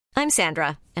I'm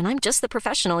Sandra, and I'm just the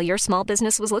professional your small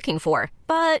business was looking for.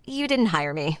 But you didn't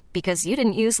hire me because you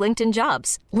didn't use LinkedIn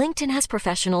Jobs. LinkedIn has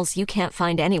professionals you can't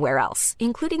find anywhere else,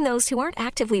 including those who aren't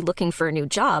actively looking for a new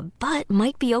job, but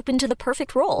might be open to the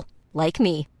perfect role, like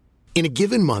me. In a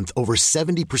given month, over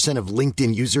 70% of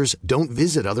LinkedIn users don't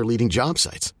visit other leading job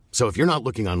sites. So if you're not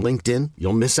looking on LinkedIn,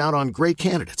 you'll miss out on great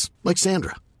candidates like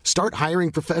Sandra. Start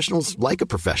hiring professionals like a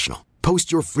professional.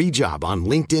 Post your free job on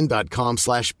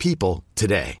linkedin.com/people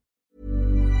today.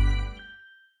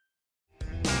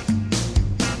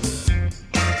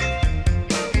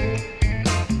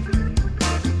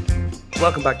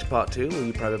 Welcome back to part two. All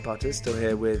you private partners still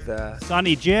here with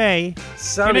Sonny J.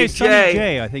 Sonny J. Sonny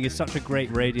J, I think, is such a great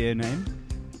radio name.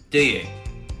 Do you?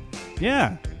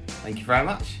 Yeah. Thank you very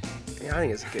much. Yeah, I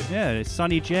think it's good. Yeah, it's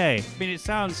Sonny J. I mean, it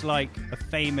sounds like a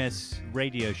famous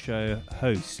radio show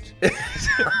host.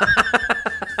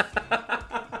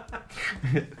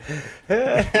 It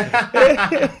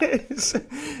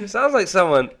sounds like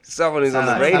someone who's on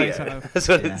the radio. That's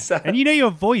what it sounds. And you know,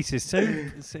 your voice is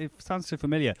it sounds so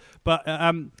familiar. But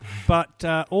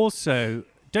also,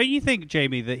 don't you think,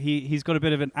 Jamie, that he's got a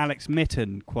bit of an Alex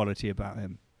Mitten quality about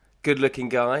him? Good-looking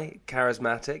guy,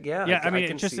 charismatic. Yeah, Yeah, I mean,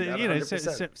 can just see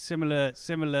that,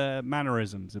 similar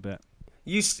mannerisms a bit.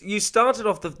 You started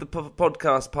off the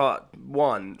podcast part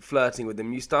one flirting with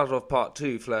him. You started off part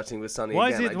two flirting with Sonny. Why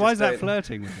again. Why is that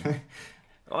flirting with him?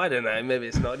 I don't know. Maybe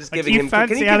it's not. Just Like, giving do you him.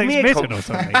 fancy Can you Alex give me a Mitten or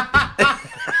something?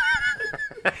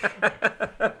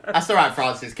 That's all right,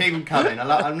 Francis. Keep them coming.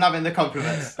 I'm loving the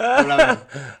compliments. I'm loving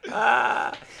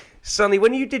them. Sonny,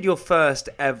 when you did your first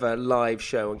ever live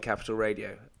show on Capital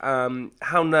Radio,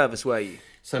 how nervous were you?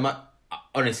 So,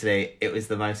 honestly, it was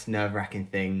the most nerve-wracking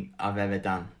thing I've ever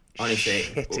done. Honestly,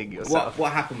 shitting yourself.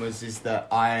 What happened is that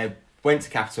I went to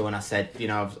Capital and I said, you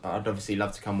know, I'd obviously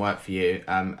love to come work for you.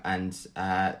 And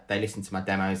they listened to my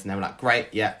demos and they were like, great,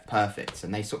 yeah, perfect.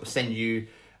 And they sort of send you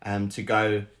to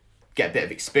go get a bit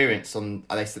of experience on.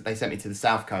 They sent me to the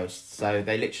South Coast, so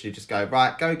they literally just go,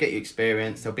 right, go get your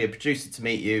experience. There'll be a producer to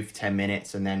meet you for 10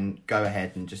 minutes, and then go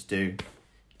ahead and just do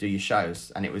your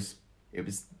shows. And it was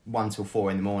 1 till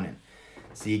 4 in the morning.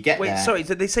 So you get there. Wait, sorry.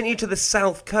 So they sent you to the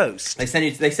South Coast. They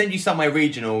send you somewhere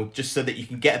regional just so that you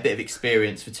can get a bit of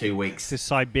experience for 2 weeks. To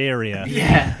Siberia.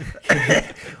 Yeah.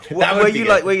 Were you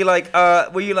like,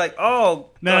 oh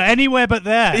no, anywhere but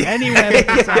there. Anywhere but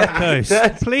the South Coast.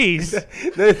 Please.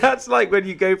 No, that's like when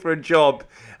you go for a job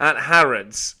at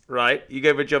Harrods, right? You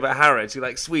go for a job at Harrods, you're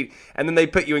like, sweet. And then they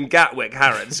put you in Gatwick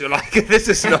Harrods. You're like, this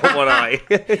is not what I...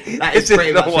 That is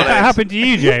pretty much what happened to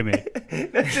you, Jamie?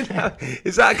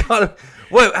 Is that kind of...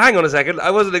 Whoa, hang on a second.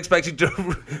 I wasn't expecting to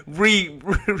relive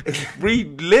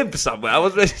somewhere. I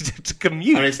was ready to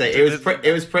commute. Honestly,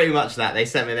 it was pretty much that. They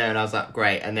sent me there and I was like,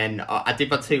 great. And then I did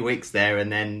my 2 weeks there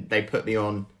and then they put me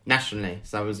on nationally.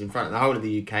 So I was in front of the whole of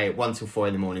the UK at 1 till 4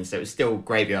 in the morning. So it was still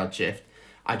graveyard shift.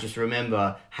 I just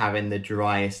remember having the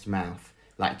driest mouth.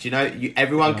 Like, do you know,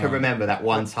 everyone can remember that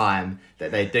one time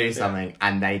that they do something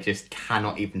and they just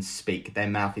cannot even speak. Their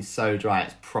mouth is so dry,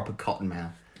 it's proper cotton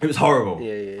mouth. It was horrible.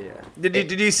 Yeah.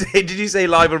 Did you say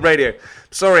live on radio?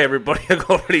 Sorry, everybody, I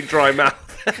got a really dry mouth.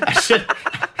 Do you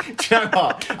know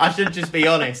what? I should just be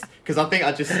honest, because I think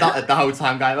I just stuttered the whole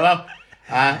time going, well,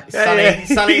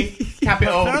 Sunny,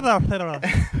 Capital.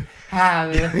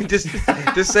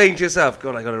 just saying to yourself,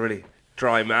 God, I got a really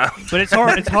dry mouth. But it's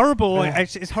horrible.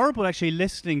 It's horrible actually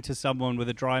listening to someone with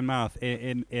a dry mouth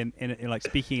in like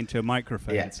speaking into a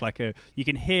microphone. Yeah. It's like you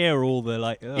can hear all the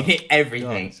like. Oh, you hear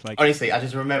everything. God, honestly, I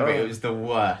just remember it was the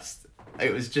worst.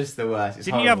 It was just the worst. It's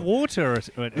Didn't horrible. you have water?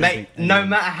 Mate, no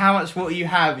matter how much water you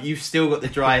have, you've still got the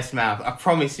driest mouth. I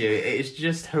promise you, it's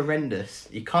just horrendous.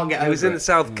 You can't get over it. It was in the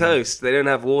South Coast. They don't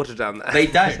have water down there. They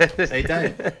don't. They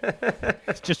don't.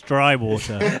 It's just dry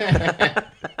water.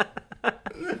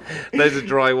 Loads of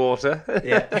dry water.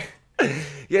 Yeah.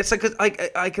 Yeah, so because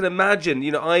I can imagine,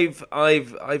 you know, I've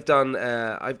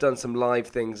done some live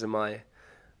things in my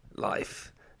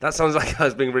life. That sounds like I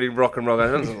was being really rock and roll.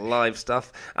 I've done some live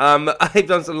stuff. I've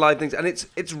done some live things, and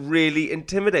it's really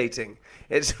intimidating.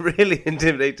 It's really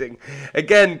intimidating.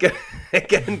 Again,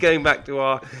 going back to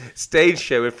our stage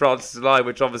show with Francis Live,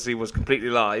 which obviously was completely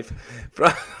live.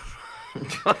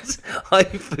 I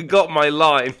forgot my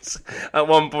lines at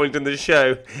one point in the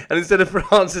show, and instead of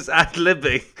Francis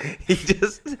ad-libbing,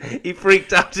 he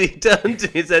freaked out. He turned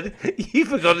to me and said, "You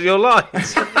forgot your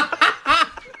lines."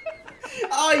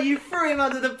 Oh, you threw him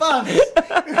under the bus.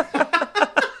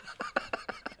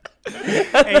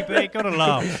 Hey, but it got a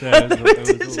laugh. And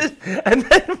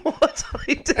then what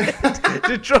I did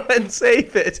to try and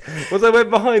save it was I went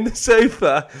behind the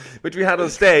sofa, which we had on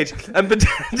stage, and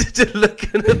pretended to look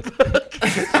in a book.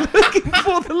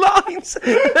 times.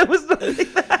 There was nothing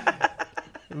there.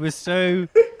 It was so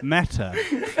meta.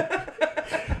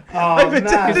 Oh,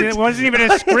 man. It wasn't even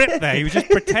a script there. He was just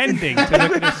pretending to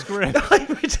look at a script in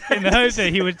the hope that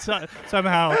he would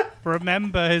somehow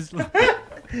remember his life.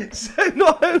 So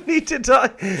not only did I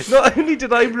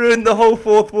ruin the whole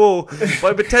fourth wall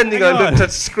by pretending I looked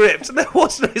at script, and there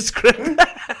was no script.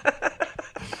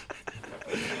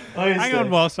 Hang on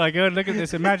whilst I go and look at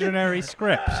this imaginary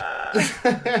script.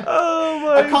 Oh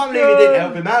my God. I can't believe you didn't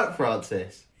help him out,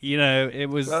 Francis. You know, it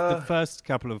was the first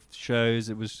couple of shows.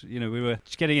 It was, you know, we were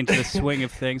just getting into the swing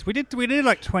of things. We did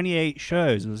like 28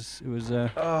 shows. It was.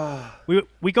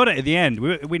 We got it at the end.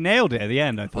 We nailed it at the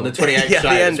end. I thought. On the 28th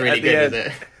show, it was really good,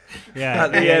 isn't it? Yeah,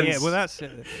 at the end. Yeah. Well, that's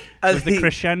it. Was the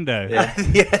crescendo. Yeah.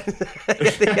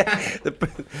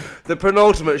 The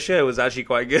penultimate show was actually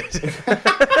quite good.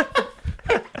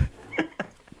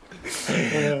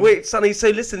 Wait, Sonny, so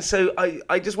listen,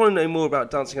 I just want to know more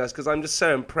about Dancing Ice because I'm just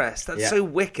so impressed. That's so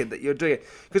wicked that you're doing it.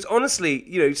 Because honestly,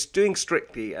 you know, doing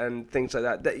Strictly and things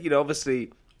like that, you know,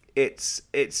 obviously it's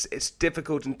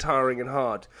difficult and tiring and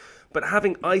hard. But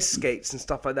having ice skates and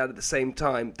stuff like that at the same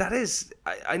time, that is,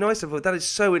 I know I said before, that is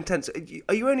so intense.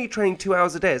 Are you only training 2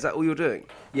 hours a day? Is that all you're doing?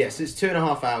 Yes, it's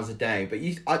 2.5 hours a day. But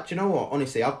do you know what?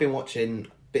 Honestly, I've been watching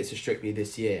bits of Strictly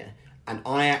this year, and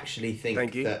I actually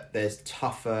think that there's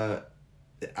tougher...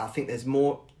 I think there's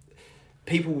more...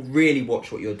 People really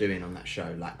watch what you're doing on that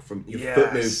show, like from your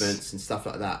foot movements and stuff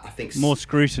like that. I think more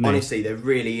scrutiny. Honestly, there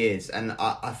really is, and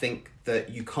I think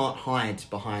that you can't hide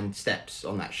behind steps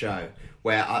on that show.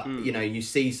 Where you know, you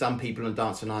see some people on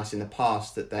Dance on Ice in the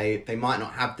past that they might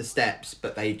not have the steps,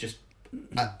 but they just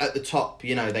at the top,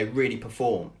 you know, they really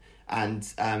perform, and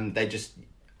they just,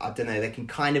 I don't know, they can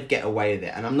kind of get away with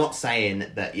it. And I'm not saying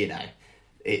that, you know,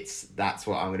 that's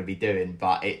what I'm going to be doing,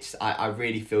 but I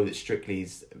really feel that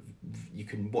Strictly's, you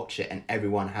can watch it and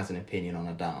everyone has an opinion on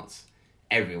a dance.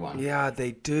 Everyone. Yeah,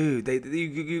 they do.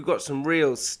 You've got some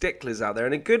real sticklers out there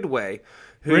in a good way.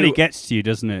 Who really gets to you,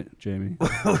 doesn't it, Jamie?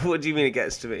 What do you mean it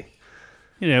gets to me?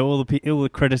 You know, all the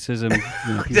criticism.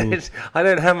 You know, I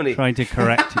don't have any. Trying to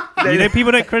correct you. You know,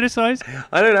 people don't criticise?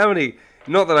 I don't have any.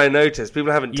 Not that I noticed.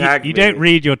 People haven't tagged me. You don't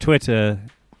read your Twitter.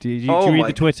 Do you read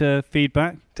the Twitter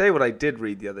feedback? Tell you what I did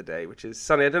read the other day, which is,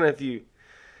 Sonny, I don't know if you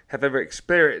have ever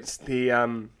experienced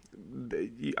I'm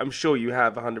sure you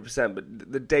have 100%,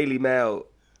 but the Daily Mail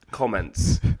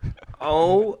comments.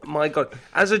 Oh my God.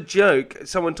 As a joke,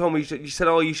 someone told me, you said,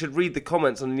 you should read the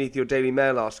comments underneath your Daily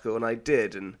Mail article, and I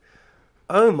did, and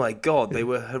oh my God, they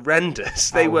were horrendous.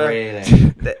 They were.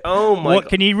 Really? Oh my God.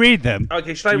 Can you read them?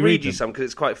 Okay, should I read you some? Because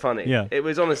it's quite funny. Yeah. It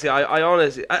was honestly, I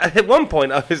honestly, at one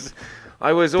point I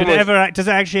was almost... Does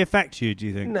it actually affect you, do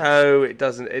you think? No, it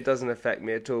doesn't. It doesn't affect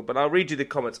me at all. But I'll read you the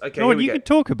comments. Okay, you can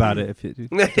talk about it if it...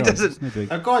 No, it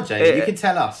doesn't. Oh, God, Jamie, you can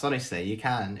tell us, honestly. You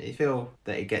can. If you feel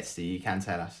that it gets to you, you can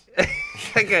tell us.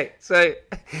 Okay, so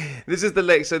this is the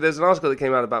link. So there's an article that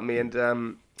came out about me,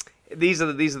 and these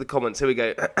are the comments. Here we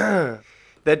go.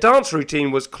 Their dance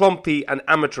routine was clompy and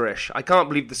amateurish. I can't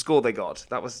believe the score they got.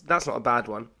 That's not a bad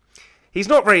one. He's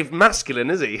not very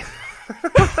masculine, is he?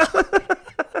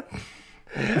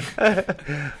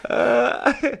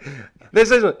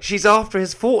 She's after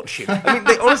his fortune. I mean,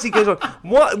 they honestly goes on.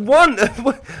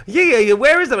 Yeah.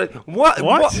 Where is that? What?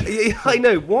 I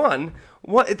know one.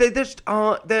 What?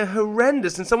 They're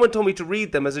horrendous. And someone told me to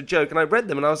read them as a joke, and I read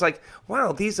them, and I was like,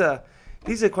 wow, these are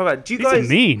quite bad. Do you guys?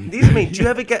 These are mean. Do you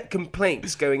ever get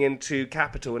complaints going into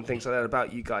Capital and things like that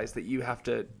about you guys that you have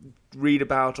to read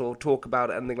about or talk about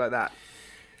or anything like that?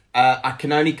 I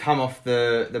can only come off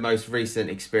the most recent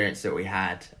experience that we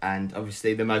had, and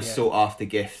obviously the most sought after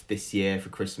gift this year for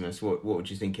Christmas. What would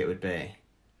you think it would be?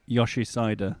 Yoshi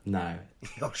Cider. No.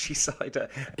 Yoshi Cider.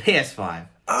 PS5.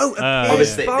 Oh,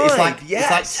 obviously, PS5. It's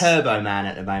like Turbo Man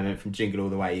at the moment from Jingle All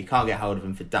the Way. You can't get hold of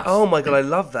them for dust. Oh my God, I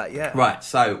love that. Yeah. Right.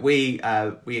 So we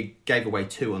gave away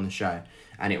 2 on the show,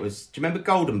 and it was. Do you remember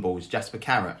Golden Balls, Jasper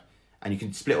Carrot, and you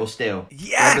can split or steal?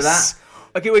 Yes. Remember that?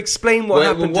 Okay, well, explain what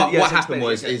happened. What happened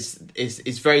was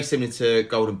is very similar to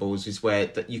Golden Balls, is where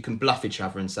that you can bluff each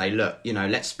other and say, look, you know,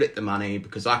 let's split the money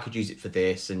because I could use it for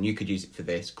this and you could use it for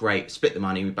this. Great, split the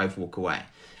money, we both walk away.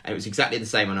 And it was exactly the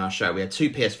same on our show. We had 2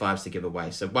 PS5s to give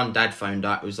away. So one dad phoned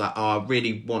up, it was like, I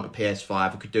really want a PS5, I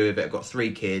could do with it, I've got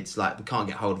 3 kids, like we can't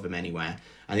get hold of them anywhere.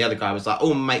 And the other guy was like,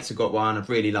 my mates have got one, I'd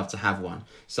really love to have one.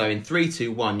 So in 3,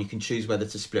 2, 1, you can choose whether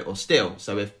to split or steal.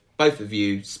 So if both of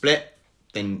you split,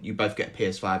 then you both get a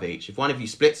PS5 each. If one of you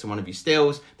splits and one of you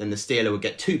steals, then the stealer would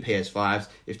get 2 PS5s.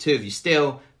 If 2 of you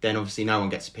steal, then obviously no one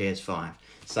gets a PS5.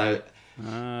 So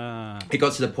It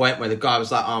got to the point where the guy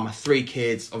was like, my 3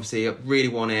 kids, obviously I really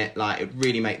want it, like it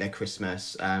really make their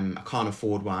Christmas. I can't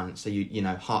afford one, so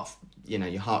your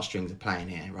heartstrings are playing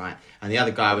here, right? And the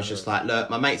other guy was just like, look,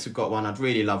 my mates have got one, I'd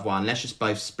really love one, let's just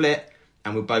both split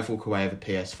and we'll both walk away with a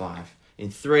PS5.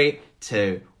 In 3,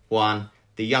 2, 1,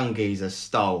 the young geezer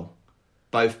stole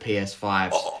both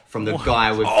PS5s from the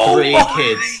guy with 3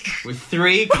 kids. With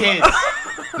 3 kids.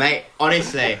 Mate,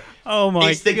 honestly... Oh my god!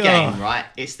 It's the game, right?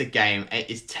 It's the game. It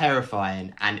is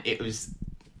terrifying, and it was.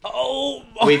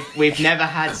 We've never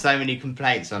had so many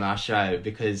complaints on our show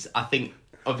because I think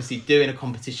obviously doing a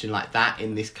competition like that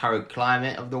in this current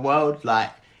climate of the world,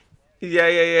 like. Yeah.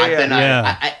 I don't know.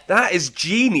 Yeah. That is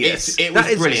genius. It was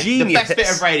brilliant. Genius. The best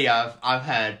bit of radio I've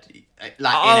heard.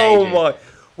 Like in ages. My!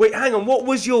 Wait, hang on. What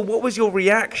was your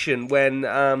reaction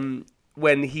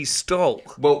when he stole?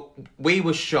 Well, we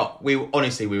were shocked. We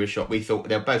were shocked. We thought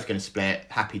they were both going to split.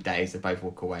 Happy days. They both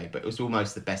walk away. But it was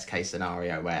almost the best case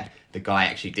scenario where the guy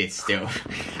actually did steal,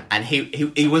 and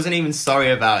he wasn't even sorry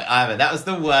about it either. That was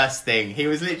the worst thing. He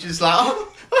was literally just like,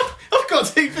 I've got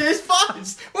 2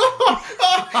 PS5s.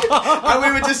 And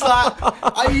we were just like,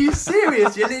 are you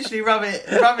serious? You're literally rubbing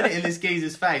it in this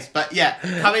geezer's face. But yeah,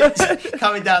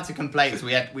 coming down to complaints,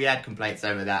 we had complaints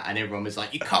over that, and everyone was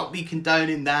like, you can't be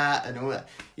condoning that and all that.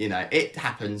 You know, it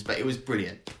happens, but it was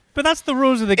brilliant. But that's the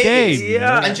rules of the game.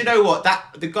 Yeah. And do you know what?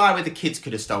 The guy with the kids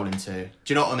could have stolen too.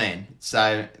 Do you know what I mean?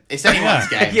 So it's anyone's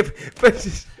game. Yeah,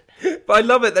 but I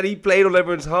love it that he played on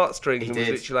everyone's heartstrings and was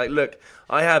did. literally like, look,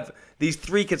 I have these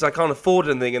 3 kids, I can't afford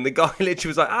anything, and the guy literally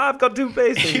was like, I've got 2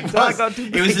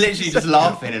 PlayStations. He was literally just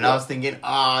laughing, and I was thinking,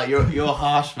 you're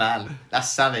harsh, man. That's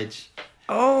savage.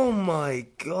 Oh my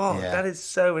god, Yeah. that is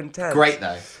so intense. Great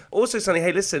though. Also, Sonny,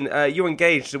 hey, listen, you're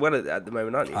engaged well at the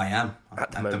moment, aren't you? I am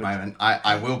At the moment.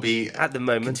 I will be At the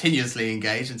moment. continuously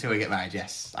engaged until we get married.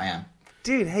 Yes, I am.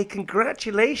 Dude, hey,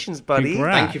 congratulations, buddy.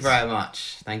 Congrats.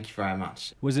 Thank you very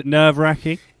much. Was it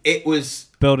nerve-wracking? It was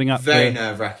Building up very to-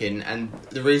 nerve-wracking, and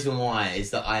the reason why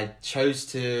is that I chose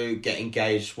to get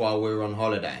engaged while we were on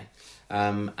holiday,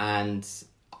 and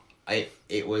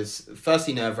it was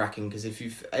firstly nerve-wracking because if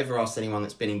you've ever asked anyone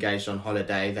that's been engaged on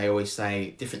holiday, they always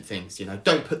say different things. You know,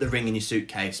 don't put the ring in your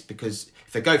suitcase because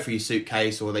if they go through your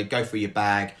suitcase or they go through your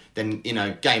bag, then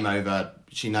game over.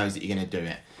 She knows that you're going to do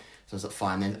it. So I was like,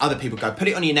 fine. Then other people go, put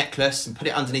it on your necklace and put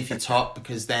it underneath your top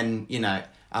because then, I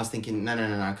was thinking, no,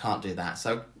 I can't do that.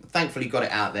 So thankfully got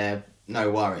it out there,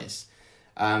 no worries.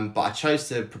 But I chose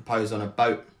to propose on a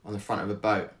boat, on the front of a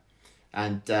boat.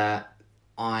 And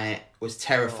I was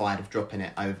terrified of dropping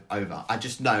it over. I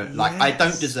just know, I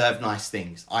don't deserve nice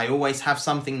things. I always have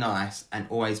something nice and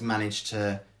always manage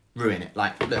to ruin it.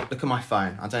 Like, look at my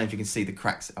phone. I don't know if you can see the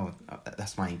cracks. Oh,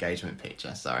 that's my engagement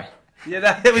picture, sorry. Yeah,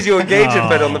 that was your engagement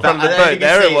photo on the front of the boat.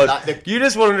 There it was. You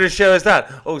just wanted to show us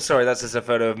that. Oh, sorry, that's just a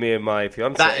photo of me and my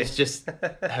fiancé. That is just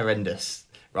horrendous,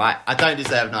 right? I don't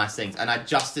deserve nice things, and I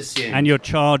just assume. And your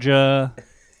charger.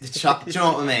 Do you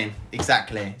know what I mean?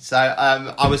 Exactly. So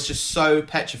I was just so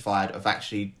petrified of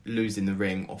actually losing the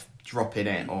ring or dropping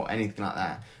it or anything like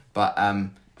that. But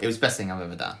it was the best thing I've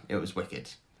ever done. It was wicked.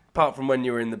 Apart from when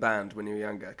you were in the band when you were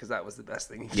younger, because that was the best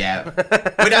thing. Yeah.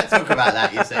 We don't talk about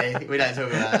that, you see. We don't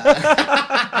talk about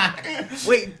that.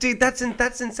 Wait, dude, that's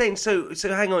insane. So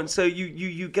hang on. So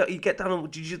you get down on,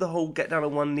 did you do the whole get down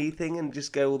on one knee thing and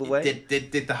just go all the way?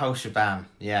 Did the whole shebang.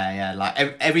 Yeah. Like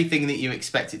everything that you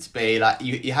expect it to be. Like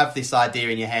you have this idea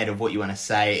in your head of what you want to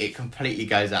say. It completely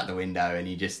goes out the window, and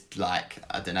you just I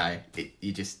don't know.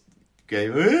 You just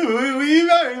go, will you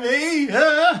marry me?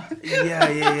 Yeah.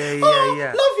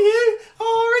 Love you. Oh,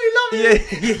 I really love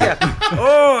you. Yeah.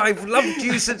 Oh, I've loved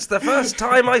you since the first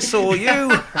time I saw you.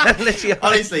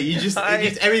 Honestly, you just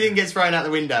everything gets thrown out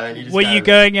the window, and you just. Were you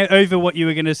going over what you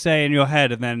were going to say in your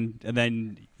head, and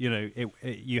then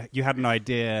you had an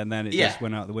idea, and then it just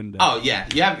went out the window? Oh yeah,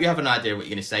 you have an idea of what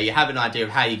you're going to say. You have an idea of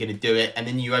how you're going to do it, and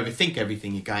then you overthink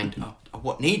everything. You're going,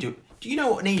 what knee do you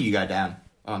know what knee you go down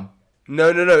on? No,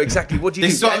 exactly. What do you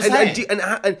do? This is what I'm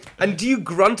saying. And do you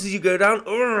grunt as you go down?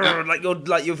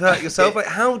 Like you've hurt yourself? Like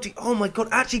how do you, oh my god,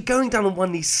 actually going down on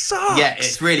one knee sucks. Yeah,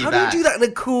 it's really bad. How do you do that in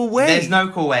a cool way? There's no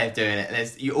cool way of doing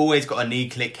it. You always got a knee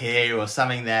click here or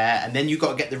something there, and then you've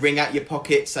got to get the ring out your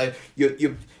pocket, so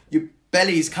your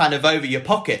belly's kind of over your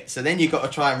pocket, so then you've got to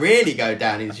try and really go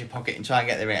down into your pocket and try and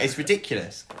get the ring. It's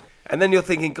ridiculous. And then you're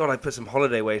thinking, God, I put some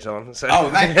holiday weight on. So.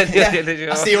 Oh, man, yeah.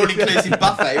 That's the all-inclusive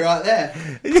buffet right there.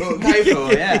 What we pay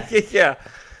for, yeah. Yeah.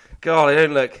 God, I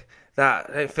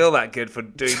don't feel that good for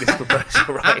doing this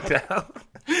proposal right now.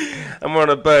 And we're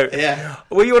on a boat. Yeah.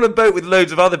 Were you on a boat with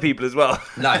loads of other people as well?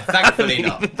 No, thankfully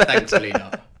not. Thankfully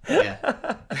not.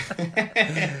 Yeah.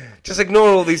 Just ignore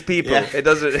all these people. Yeah. It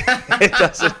doesn't. It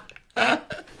doesn't.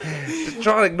 Just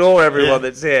try and ignore everyone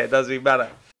that's here. It doesn't even matter.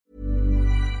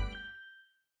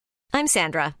 I'm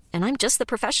Sandra, and I'm just the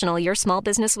professional your small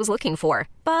business was looking for.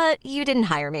 But you didn't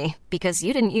hire me because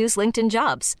you didn't use LinkedIn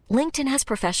Jobs. LinkedIn has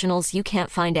professionals you can't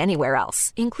find anywhere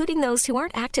else, including those who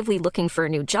aren't actively looking for a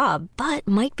new job, but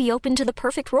might be open to the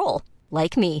perfect role,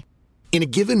 like me. In a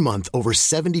given month, over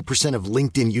 70% of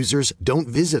LinkedIn users don't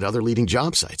visit other leading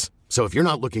job sites. So if you're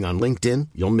not looking on LinkedIn,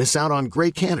 you'll miss out on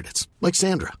great candidates like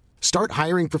Sandra. Start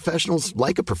hiring professionals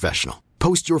like a professional.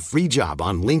 Post your free job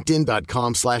on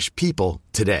linkedin.com/people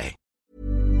today.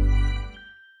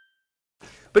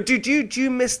 But do you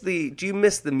miss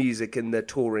the music and the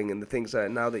touring and the things like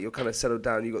that now that you're kind of settled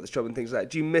down, you got this job and things like that?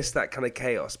 Do you miss that kind of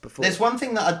chaos before? There's one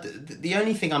thing that the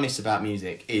only thing I miss about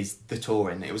music is the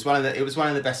touring. It was one of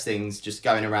the best things, just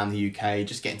going around the UK,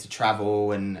 just getting to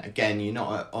travel, and again, you're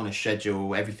not on a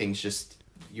schedule. Everything's just,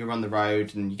 you're on the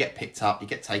road and you get picked up, you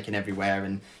get taken everywhere,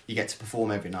 and you get to perform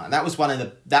every night. And that was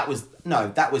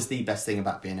the best thing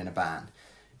about being in a band.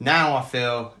 Now I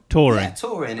feel touring. Yeah,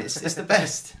 touring. It's the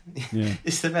best. Yeah.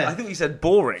 It's the best. I thought you said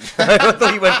boring. I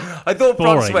thought Boring,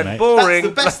 Francis went mate. boring.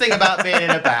 That's the best thing about being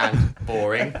in a band.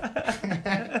 Boring.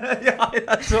 Yeah,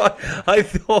 that's what I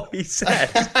thought he said.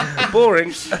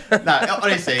 Boring. No,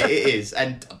 honestly, it is.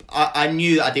 And I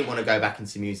knew that I didn't want to go back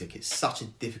into music. It's such a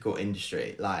difficult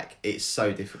industry. Like, it's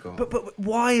so difficult. But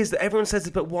why is that? Everyone says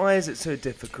it, but why is it so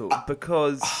difficult?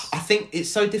 Because I think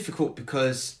it's so difficult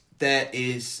because there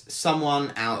is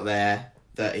someone out there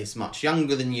that is much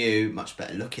younger than you, much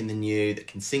better looking than you, that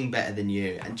can sing better than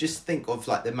you, and just think of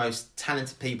like the most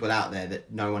talented people out there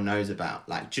that no one knows about.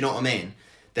 Like, do you know what I mean?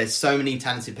 There's so many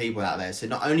talented people out there. So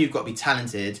not only you've got to be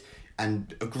talented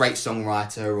and a great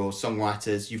songwriter or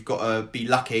songwriters, you've got to be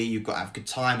lucky, you've got to have good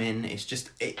timing. It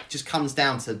just comes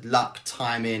down to luck,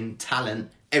 timing,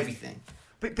 talent, everything.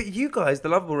 But you guys, the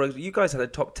Lovable Rogues, you guys had a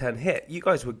top 10 hit. You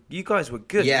guys were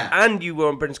good. Yeah. And you were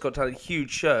on Britain's Got Talent,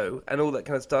 huge show, and all that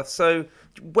kind of stuff. So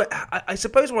I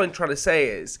suppose what I'm trying to say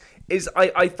is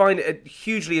I find it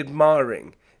hugely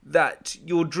admiring that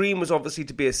your dream was obviously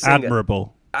to be a singer.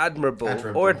 Admirable.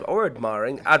 Or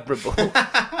admiring. Admirable.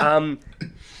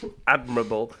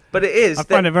 Admirable. But it is. I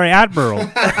find it very admirable.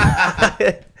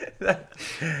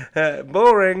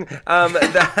 Boring. But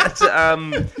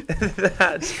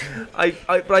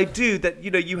I do that.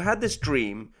 You know, you had this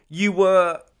dream. You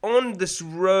were on this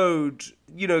road,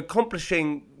 you know,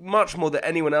 accomplishing much more than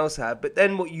anyone else had. But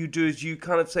then what you do is you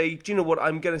kind of say, do you know what?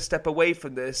 I'm going to step away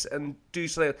from this and do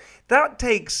something. That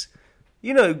takes,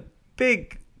 you know,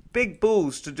 big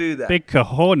balls to do that. Big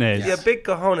cojones. Yeah, big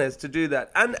cojones to do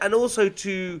that. And also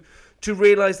to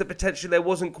realise that potentially there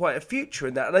wasn't quite a future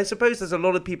in that. And I suppose there's a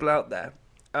lot of people out there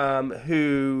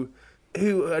who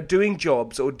are doing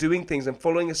jobs or doing things and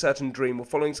following a certain dream or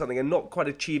following something and not quite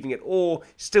achieving it or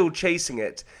still chasing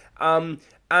it.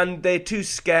 And they're too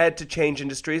scared to change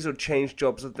industries or change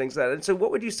jobs and things like that. And so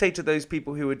what would you say to those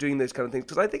people who are doing those kind of things?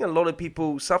 Because I think a lot of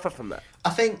people suffer from that.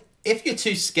 I think if you're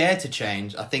too scared to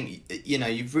change, I think, you know,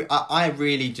 I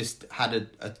really just had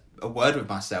a word with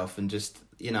myself and just,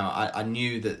 you know, I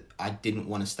knew that I didn't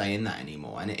want to stay in that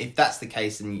anymore. And if that's the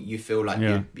case and you feel like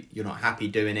you're not happy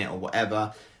doing it or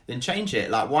whatever, then change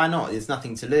it. Like, why not? There's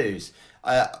nothing to lose.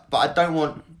 But I don't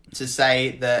want to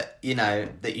say that, you know,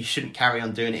 that you shouldn't carry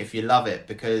on doing it if you love it,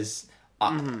 because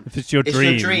if it's your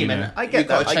dream, you know, and I get you've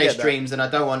got that, to chase dreams, and I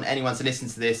don't want anyone to listen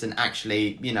to this and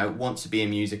actually, you know, want to be in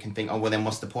music and think, oh, well, then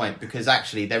what's the point? Because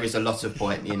actually there is a lot of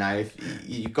point, you know, if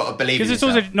you've got to believe in yourself.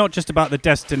 Because it's also not just about the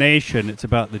destination, it's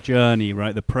about the journey,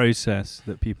 right? The process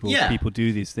that people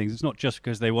do these things. It's not just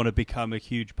because they want to become a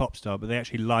huge pop star, but they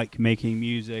actually like making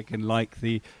music and like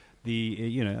the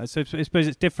you know, so I suppose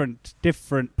it's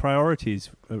different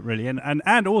priorities, really,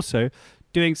 and also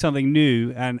doing something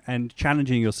new and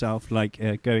challenging yourself, like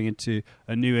going into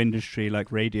a new industry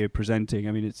like radio presenting.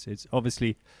 I mean, it's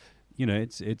obviously, you know,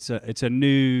 it's a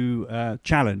new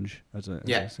challenge, as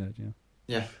I said.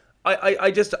 Yeah. I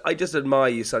just admire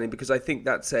you, Sonny, because I think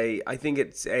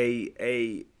it's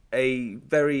a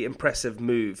very impressive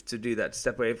move to do that, to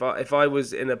step away. If I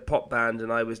was in a pop band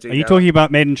and I was doing, are you talking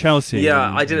about Made in Chelsea?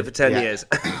 Yeah, I did it for 10 years.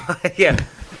 Yeah.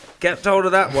 Kept hold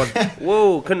of that one.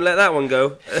 Whoa, couldn't let that one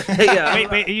go. Yeah.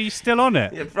 Wait, are you still on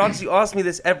it? Yeah, Francis, you ask me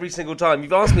this every single time.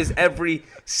 You've asked me this every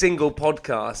single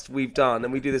podcast we've done,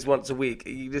 and we do this once a week.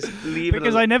 You just leave it.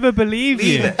 Because I never believe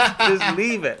you. Just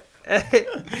leave it.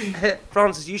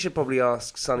 Francis, you should probably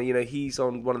ask Sonny. You know, he's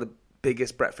on one of the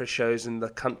biggest breakfast shows in the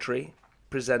country,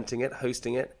 presenting it,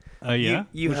 hosting it. Oh, yeah?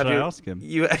 You What have should your, I ask him?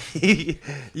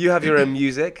 You have your own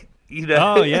music. You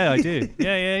know? Oh yeah, I do.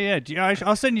 Yeah.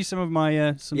 I'll send you some of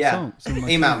my songs. Some of my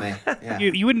Email songs. me. Yeah.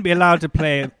 You wouldn't be allowed to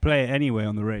play it anyway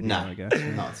on the radio, No, I guess.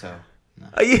 not at all. No.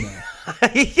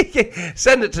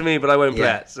 Send it to me, but I won't play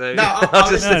it. So No, I'll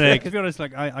just No, to be honest,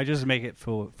 like I just make it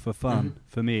for fun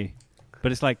for me,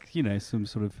 but it's like some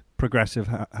sort of progressive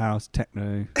house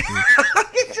techno.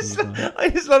 I just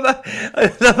love that.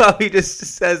 I love how he just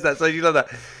says that. So you love that.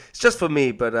 It's just for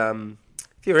me, but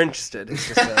if you're interested, it's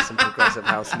just some progressive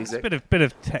house music. Bit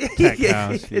of tech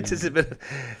house. It's just a bit of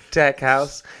tech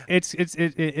house.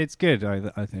 It's good.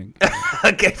 I think.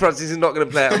 Okay, Francis is not going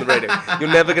to play it on the radio. You're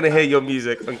never going to hear your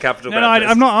music on Capital No, Breakfast.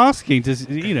 I'm not asking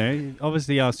to.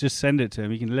 Obviously, I'll just send it to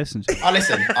him. He can listen to it. I'll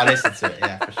listen to it.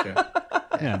 Yeah, for sure.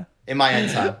 Yeah. In my own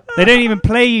time. They don't even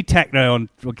play techno on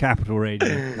Capital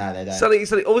Radio. No, they don't.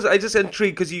 Sonny, also, I just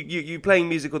intrigued because you playing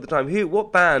music all the time.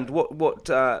 What band?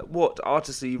 What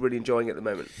artists are you really enjoying at the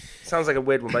moment? Sounds like a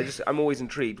weird one, but I'm always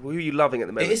intrigued. Who are you loving at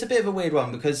the moment? It is a bit of a weird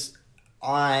one because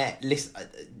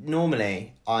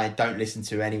normally I don't listen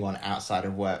to anyone outside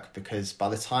of work because by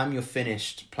the time you're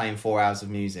finished playing 4 hours of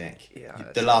music,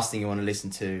 the last thing you want to listen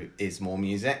to is more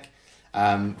music.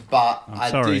 But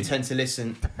I do tend to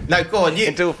listen. No, go on.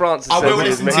 Until Francis I will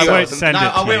sends listen his to yours. I won't send it to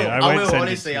I will. you. I will. send it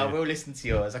Honestly, to I you. will listen to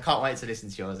yours. I can't wait to listen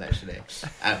to yours. Actually,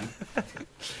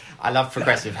 I love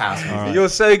progressive house music. Right. You're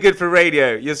so good for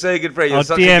radio. You're so good for radio. You're I'll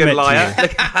such DM a it good to liar.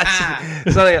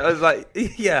 you. Sonny, I was like,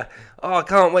 yeah. Oh, I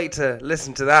can't wait to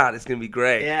listen to that. It's going to be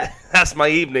great. Yeah. That's my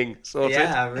evening sorted.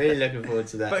 Yeah, I'm really looking forward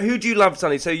to that. But who do you love,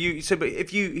 Sonny? But if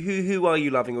who are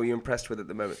you loving or you're impressed with at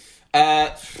the moment?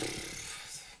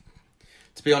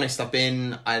 To be honest,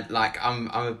 I'm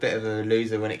a bit of a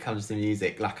loser when it comes to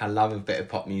music. Like I love a bit of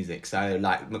pop music. So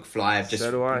like McFly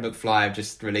have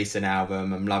just released an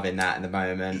album. I'm loving that at the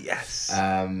moment. Yes.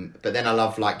 But then I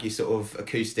love like your sort of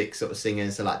acoustic sort of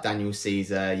singers, so like Daniel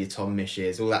Caesar, your Tom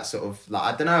Mishes, all that sort of like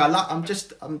I don't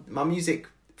know. My music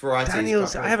variety.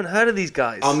 Daniel's. I haven't heard of these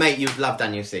guys. Oh mate, you'd love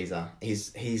Daniel Caesar.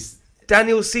 He's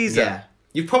Daniel Caesar. Yeah.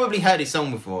 You've probably heard his song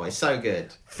before. It's so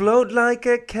good. Float like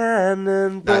a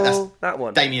cannonball. No, that's that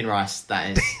one. Damien Rice, that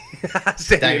is. That's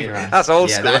Damien Rice. That's old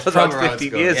school. That's That's proper like old 50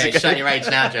 school. years Yeah, ago. you're showing your age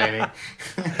now, Jamie.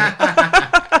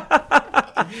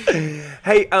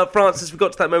 Hey, Francis, we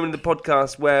got to that moment in the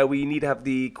podcast where we need to have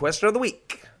the question of the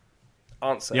week.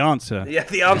 Answer. The answer. Yeah,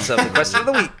 the answer. The question of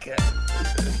the week.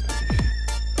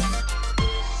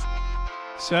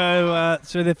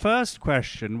 So the first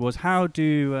question was, how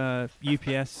do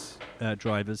UPS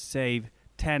drivers save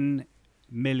 10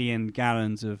 million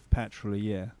gallons of petrol a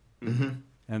year?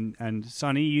 Mm-hmm. And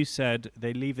Sonny, you said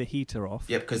they leave the heater off.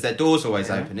 Yeah, because their door's always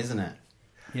open, isn't it?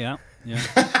 Yeah.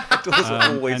 Doors are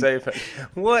always open.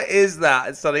 What is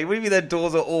that, Sonny? What do you mean their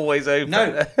doors are always open?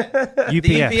 No.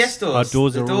 The UPS doors. Our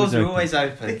doors the are doors are always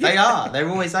always open. They are. They're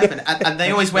always open. And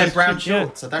they always wear brown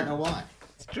shorts. I don't know why.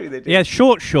 It's true, they do. Yeah,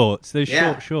 short shorts. Those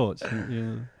Yeah. short shorts.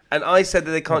 Yeah. And I said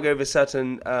that they can't go over a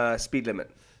certain speed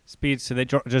limit. Speed, so they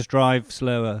just drive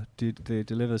slower. They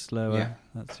deliver slower. Yeah.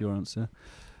 That's your answer.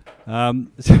 So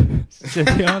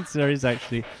the answer is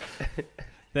actually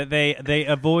that they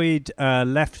avoid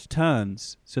left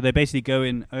turns. So they basically go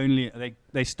in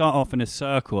they start off in a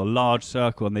circle, a large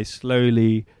circle, and they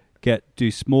slowly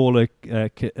do smaller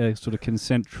sort of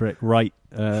concentric right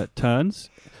turns.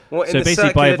 What, in So the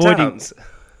basically by circular avoiding- towns?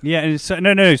 Yeah, and so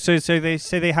no. So they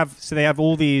say they have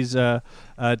all these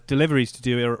deliveries to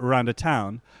do around a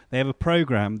town. They have a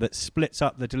program that splits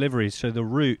up the deliveries, so the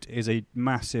route is a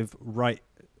massive right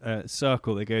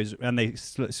circle that goes, and they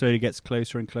slowly gets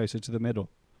closer and closer to the middle.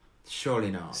 Surely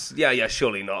not. Yeah,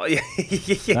 surely not.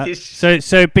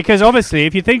 So because obviously,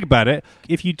 if you think about it,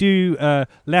 if you do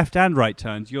left and right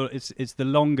turns, it's the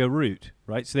longer route,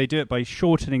 right? So they do it by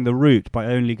shortening the route by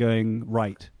only going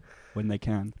right when they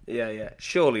can. Yeah,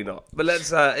 surely not. But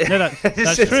let's. No,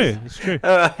 that's just- true. It's true.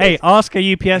 Hey, ask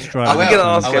a UPS driver. I will. I'm going to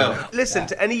ask I him. will. Listen,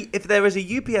 to if there is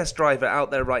a UPS driver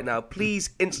out there right now, please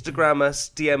Instagram us,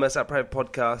 DM us at Private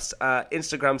Podcast,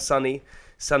 Instagram Sonny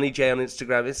J on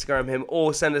Instagram him,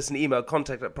 or send us an email,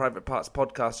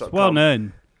 contact@privatepartspodcast.com. Well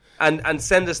known. And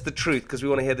send us the truth, because we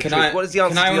want to hear the Can truth. I, What is the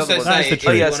answer can I to the also other say, one? if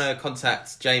you want to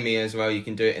contact Jamie as well, you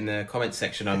can do it in the comments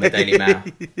section on the Daily Mail.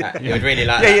 He would really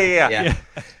like that. Yeah.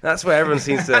 That's where everyone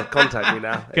seems to contact me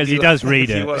now. Because he does read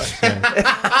it.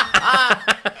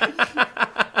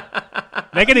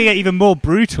 They're going to get even more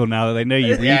brutal now that they know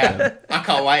you read them. Yeah, I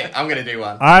can't wait. I'm going to do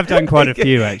one. I've done quite a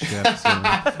few actually,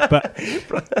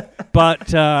 but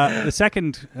the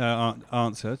second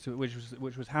answer, which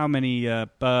was how many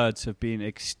birds have been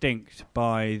extinct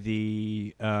by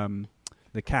the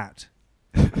cat.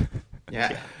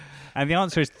 Yeah. And the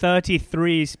answer is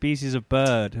 33 species of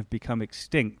bird have become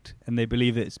extinct, and they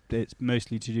believe it's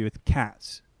mostly to do with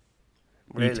cats.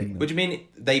 Really? What do you mean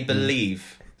they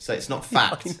believe? So it's not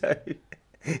fact?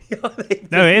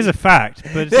 No, it is a fact,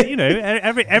 but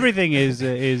everything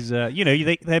is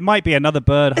there might be another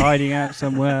bird hiding out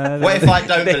somewhere. What if I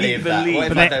don't believe that?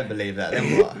 What if I don't believe that?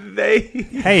 Then what?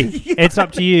 Hey, it's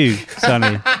up to you,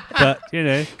 Sonny. But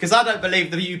because I don't believe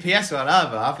the UPS one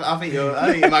either. I think you're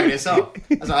mugging this up.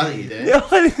 That's what I think you do. Yeah,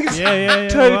 I think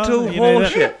it's total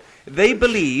horseshit. They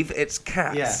believe it's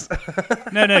cats.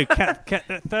 Yeah. No,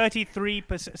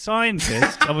 33%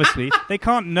 scientists, obviously, they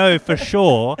can't know for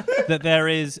sure that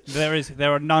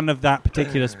there are none of that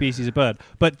particular species of bird.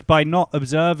 But by not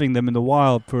observing them in the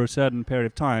wild for a certain period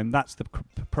of time, that's the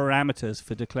parameters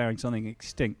for declaring something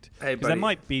extinct. Because there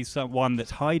might be one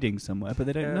that's hiding somewhere, but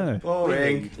they don't know.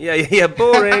 Boring. Yeah,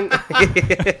 boring.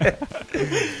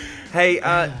 Hey,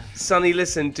 Sonny,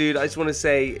 listen, dude, I just want to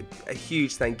say a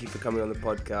huge thank you for coming on the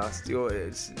podcast.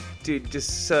 Dude,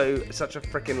 just such a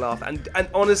freaking laugh. And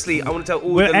honestly, I want to tell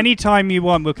all them... Anytime you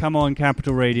want, we'll come on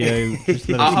Capital Radio.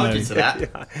 I'll hold you to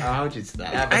that. I'll hold you to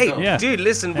that. Hey, dude,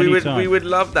 listen, we would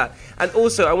love that. And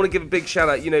also, I want to give a big shout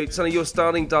out. Sonny, you're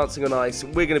starting Dancing on Ice.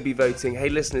 We're going to be voting. Hey,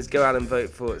 listeners, go out and vote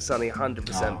for Sonny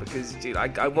 100% because, dude,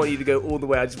 I want you to go all the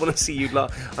way. I just want to see you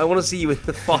laugh. I want to see you in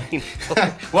the final.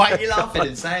 Why are you laughing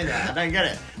and saying that? I don't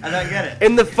get it.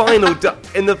 In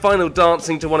the final,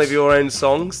 dancing to one of your own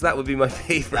songs. That would be my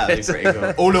favourite. That'd be pretty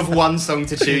cool. All of one song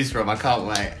to choose from. I can't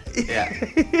wait. Yeah.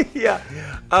 Yeah.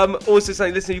 Also,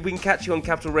 Sonny, listen, we can catch you on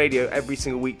Capital Radio every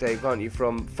single weekday, can't you?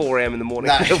 From 4 a.m. in the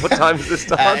morning. No. What time is the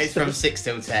start? It's from 6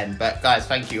 till 10. But guys,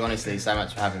 thank you honestly so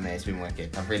much for having me. It's been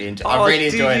wicked. I've really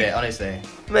enjoyed it, honestly.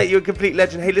 Mate, you're a complete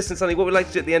legend. Hey, listen, Sonny, what we'd like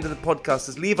to do at the end of the podcast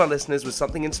is leave our listeners with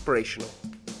something inspirational.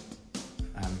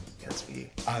 That's for you.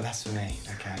 Oh, that's for me.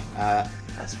 Okay.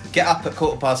 Get up at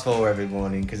 4:15 every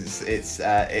morning because it's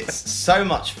so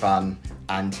much fun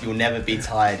and you'll never be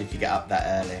tired if you get up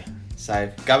that early.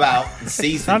 So go out and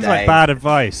seize the day. Sounds like bad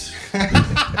advice.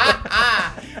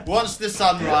 Watch the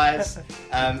sunrise.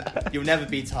 You'll never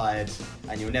be tired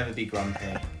and you'll never be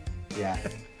grumpy. Yeah.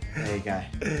 There you go.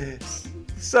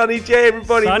 Sonny J,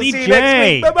 everybody. Sonny we'll see J. you next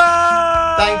week.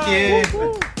 Bye-bye. Thank you.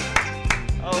 Woo-hoo.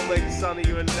 Oh, mate, Sonny,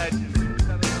 you're a legend.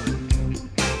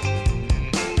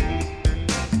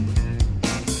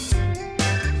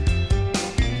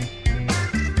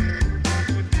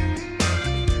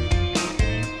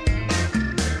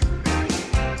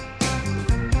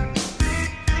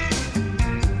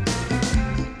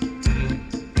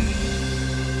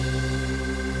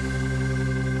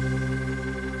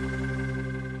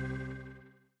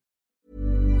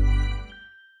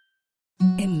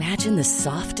 Imagine the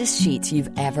softest sheets you've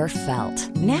ever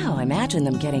felt. Now imagine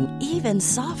them getting even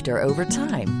softer over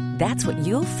time. That's what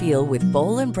you'll feel with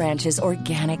Boll & Branch's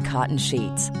organic cotton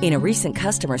sheets. In a recent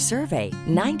customer survey,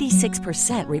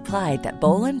 96% replied that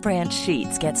Boll & Branch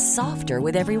sheets get softer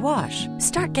with every wash.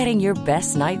 Start getting your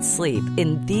best night's sleep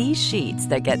in these sheets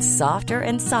that get softer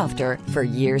and softer for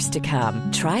years to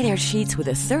come. Try their sheets with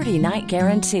a 30-night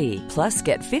guarantee. Plus,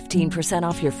 get 15%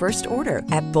 off your first order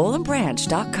at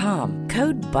bollandbranch.com.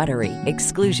 Code BUTTERY.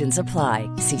 Exclusions apply.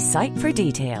 See site for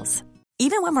details.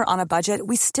 Even when we're on a budget,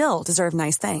 we still deserve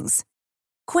nice things.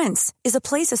 Quince is a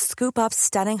place to scoop up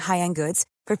stunning high-end goods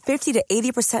for 50 to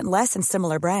 80% less than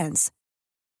similar brands.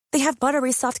 They have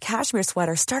buttery soft cashmere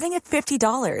sweaters starting at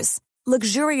 $50,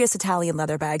 luxurious Italian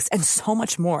leather bags, and so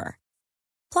much more.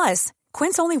 Plus,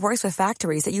 Quince only works with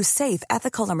factories that use safe,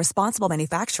 ethical, and responsible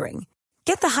manufacturing.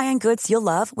 Get the high-end goods you'll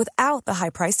love without the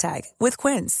high price tag with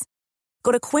Quince.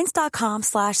 Go to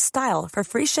quince.com/style for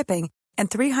free shipping and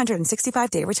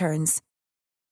 365-day returns.